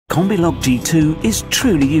COMBILOK G2 is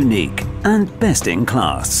truly unique and best in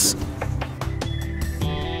class.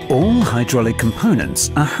 All hydraulic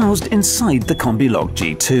components are housed inside the COMBILOK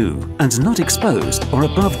G2 and not exposed or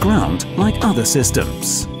above ground like other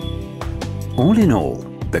systems. All in all,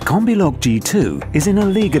 the COMBILOK G2 is in a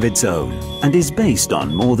league of its own and is based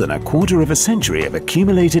on more than a quarter of a century of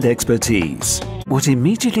accumulated expertise. What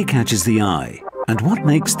immediately catches the eye and what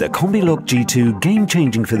makes the COMBILOK G2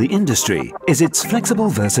 game-changing for the industry is its flexible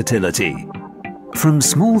versatility. From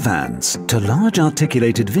small vans to large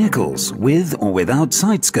articulated vehicles with or without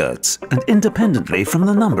side skirts and independently from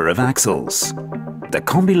the number of axles. The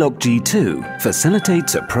COMBILOK G2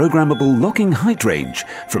 facilitates a programmable locking height range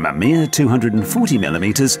from a mere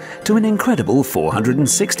 240mm to an incredible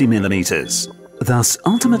 460mm. Thus,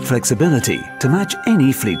 ultimate flexibility to match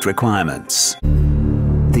any fleet requirements.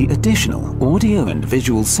 The additional audio and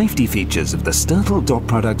visual safety features of the Sturtle Dock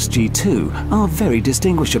Products G2 are very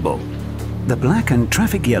distinguishable. The black and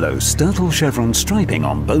traffic yellow Sturtle chevron striping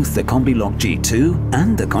on both the COMBILOK G2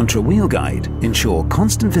 and the Contra wheel guide ensure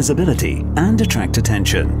constant visibility and attract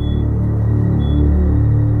attention.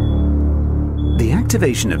 The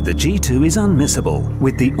activation of the G2 is unmissable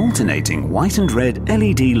with the alternating white and red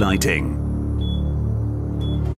LED lighting.